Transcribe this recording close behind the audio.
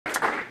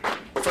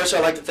Well, first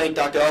I'd like to thank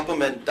Dr.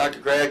 Upham and Dr.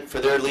 Gregg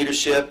for their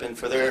leadership and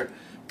for their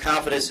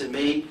confidence in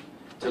me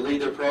to lead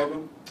their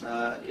program.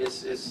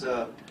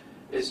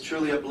 It's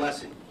truly a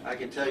blessing. I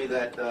can tell you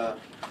that,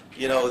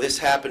 this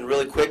happened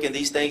really quick, and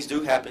these things do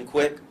happen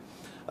quick.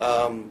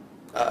 When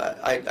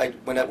I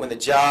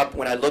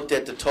looked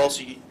at the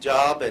Tulsa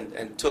job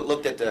and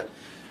looked at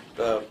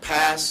the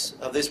past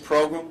of this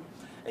program,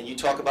 and you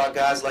talk about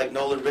guys like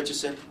Nolan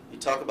Richardson, you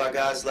talk about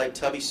guys like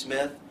Tubby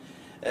Smith,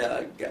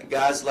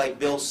 guys like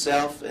Bill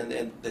Self,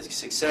 and the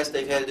success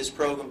they've had in this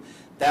program,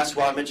 that's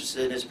why I'm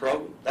interested in this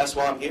program. That's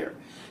why I'm here.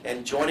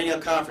 And joining a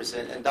conference,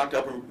 and Dr.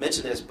 Upham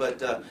mentioned this, but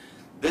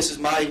this is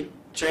my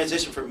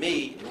transition for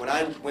me. When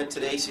I went to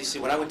the ACC,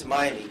 when I went to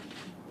Miami,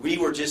 we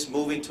were just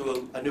moving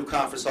to a new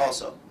conference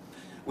also.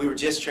 We were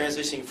just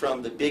transitioning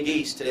from the Big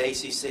East to the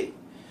ACC.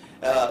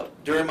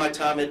 During my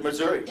time at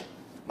Missouri,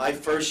 my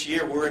first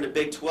year we were in the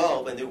Big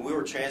 12, and then we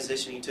were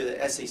transitioning to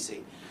the SEC.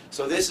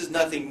 So this is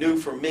nothing new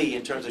for me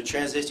in terms of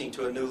transitioning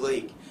to a new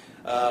league.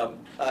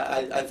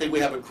 I think we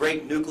have a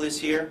great nucleus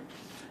here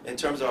in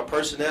terms of our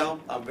personnel.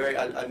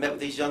 I met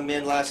with these young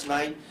men last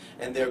night,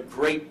 and they're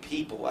great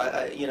people.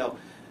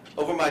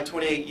 Over my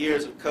 28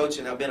 years of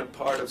coaching, I've been a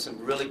part of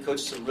some really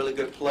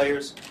good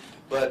players.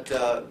 But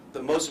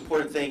the most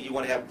important thing, you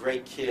want to have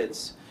great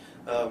kids.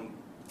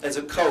 As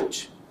a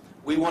coach,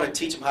 we want to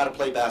teach them how to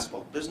play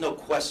basketball. There's no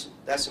question.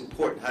 That's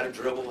important, how to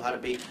dribble, how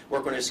to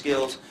work on their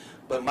skills.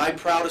 But my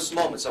proudest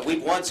moments,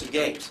 we've won some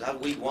games.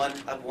 I've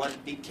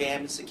beat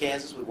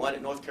Kansas, we won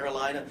in North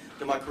Carolina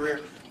in my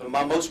career. But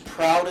my most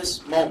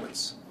proudest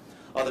moments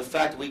are the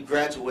fact that we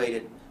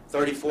graduated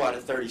 34 out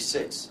of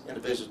 36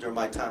 individuals during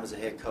my time as a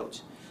head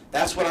coach.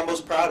 That's what I'm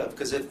most proud of,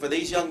 because for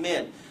these young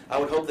men, I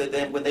would hope that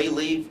then when they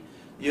leave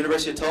the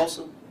University of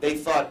Tulsa, they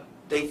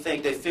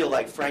feel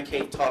like Frank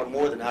Haith taught them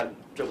more than how to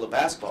dribble a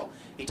basketball.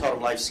 He taught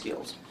them life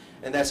skills.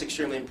 And that's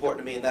extremely important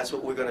to me, and that's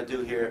what we're going to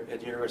do here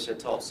at the University of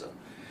Tulsa.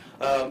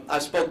 I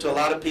spoke to a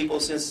lot of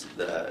people since,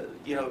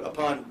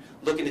 upon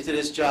looking into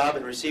this job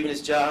and receiving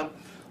this job,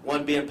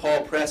 one being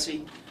Paul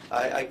Pressey.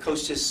 I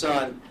coached his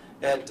son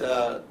at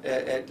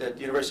the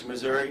University of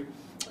Missouri,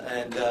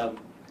 and the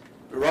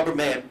rubber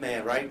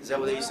man, right? Is that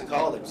what they used to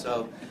call him?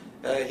 So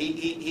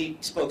he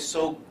spoke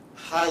so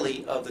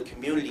highly of the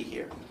community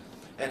here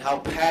and how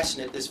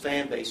passionate this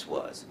fan base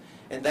was.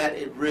 And that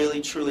it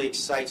really, truly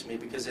excites me,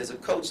 because as a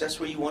coach, that's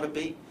where you want to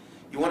be.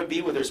 You want to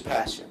be where there's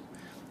passion.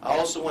 I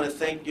also want to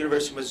thank the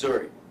University of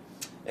Missouri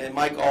and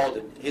Mike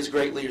Alden, his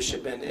great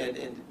leadership.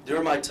 And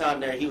during my time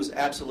there, he was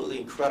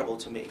absolutely incredible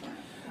to me.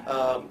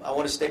 I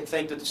want to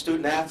thank the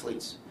student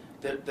athletes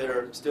that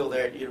are still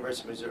there at the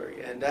University of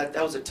Missouri. And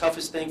that was the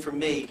toughest thing for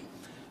me,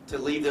 to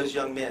leave those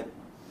young men.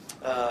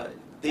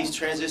 These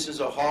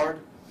transitions are hard.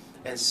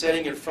 And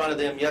sitting in front of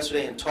them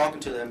yesterday and talking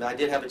to them, I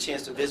did have a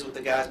chance to visit with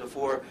the guys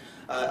before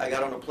I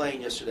got on a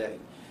plane yesterday.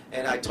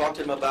 And I talked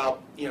to them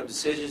about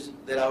decisions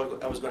that I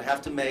was going to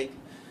have to make,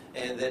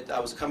 and that I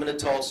was coming to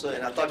Tulsa.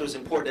 And I thought it was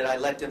important that I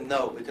let them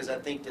know, because I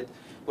think that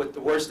what the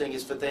worst thing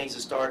is for things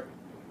to start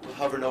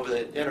hovering over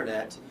the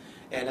internet.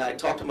 And I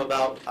talked to them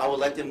about, I will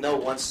let them know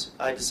once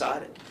I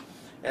decided.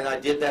 And I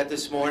did that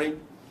this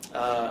morning,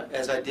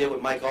 as I did with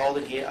Mike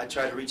Alden. I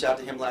tried to reach out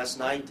to him last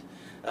night.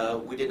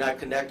 We did not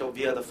connect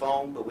via the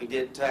phone, but we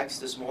did text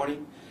this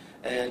morning.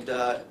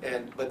 But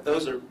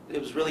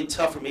it was really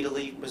tough for me to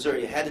leave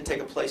Missouri. It had to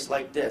take a place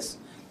like this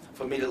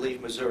for me to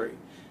leave Missouri,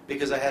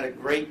 because I had a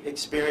great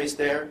experience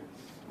there.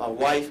 My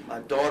wife, my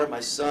daughter, my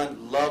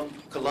son loved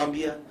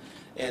Columbia,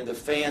 and the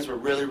fans were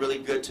really, really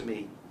good to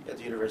me at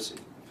the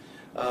university.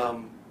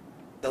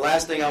 The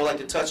last thing I would like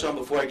to touch on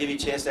before I give you a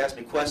chance to ask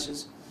me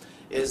questions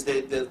is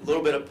the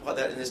little bit of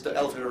that, and it's the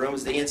elephant in the room,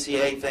 is the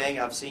NCAA thing.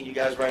 I've seen you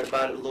guys write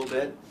about it a little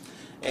bit.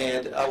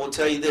 And I will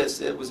tell you this,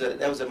 that was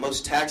the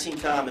most taxing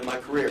time in my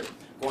career,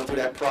 going through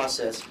that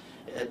process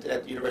at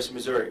the University of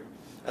Missouri.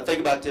 Now think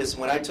about this,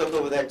 when I took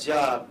over that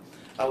job,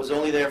 I was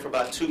only there for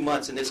about 2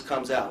 months, and this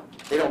comes out.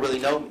 They don't really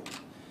know me.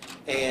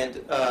 And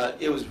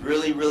it was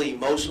really, really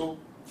emotional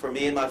for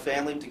me and my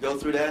family to go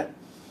through that.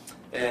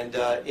 And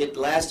it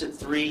lasted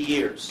 3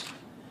 years.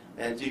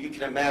 And you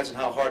can imagine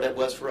how hard that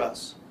was for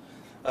us.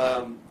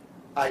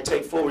 I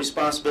take full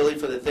responsibility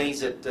for the things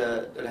that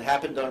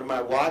happened under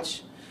my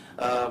watch.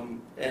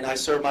 And I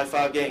served my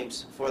 5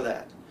 games for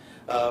that.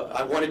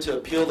 I wanted to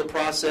appeal the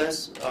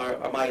process.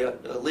 My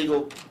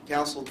legal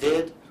counsel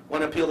did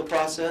want to appeal the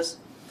process,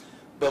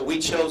 but we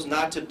chose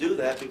not to do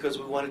that because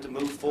we wanted to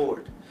move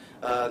forward.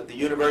 The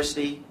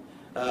university,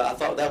 I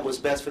thought that was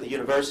best for the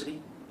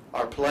university,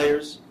 our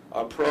players,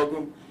 our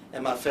program,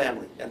 and my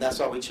family, and that's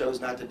why we chose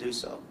not to do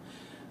so.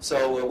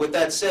 So with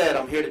that said,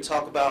 I'm here to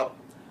talk about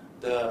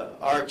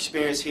our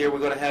experience here we're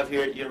going to have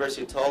here at the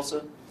University of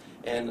Tulsa,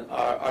 and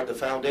the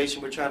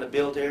foundation we're trying to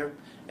build here,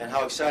 and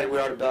how excited we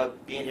are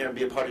about being here and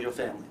be a part of your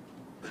family.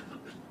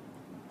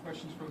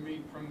 Questions from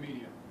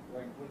media.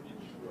 Frank, what did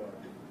you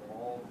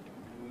involve?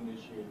 You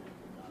initiated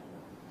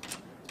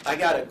the I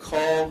got a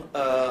call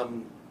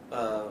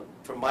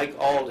from Mike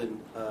Alden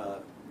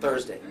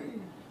Thursday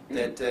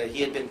that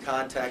he had been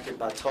contacted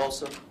by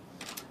Tulsa,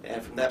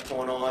 And from that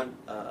point on,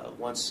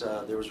 once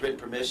there was written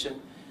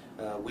permission,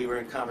 we were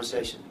in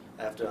conversation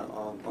after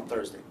on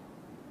Thursday.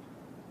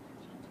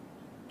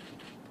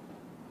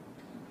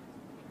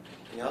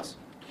 Anything else?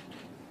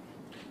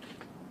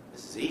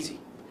 This is easy.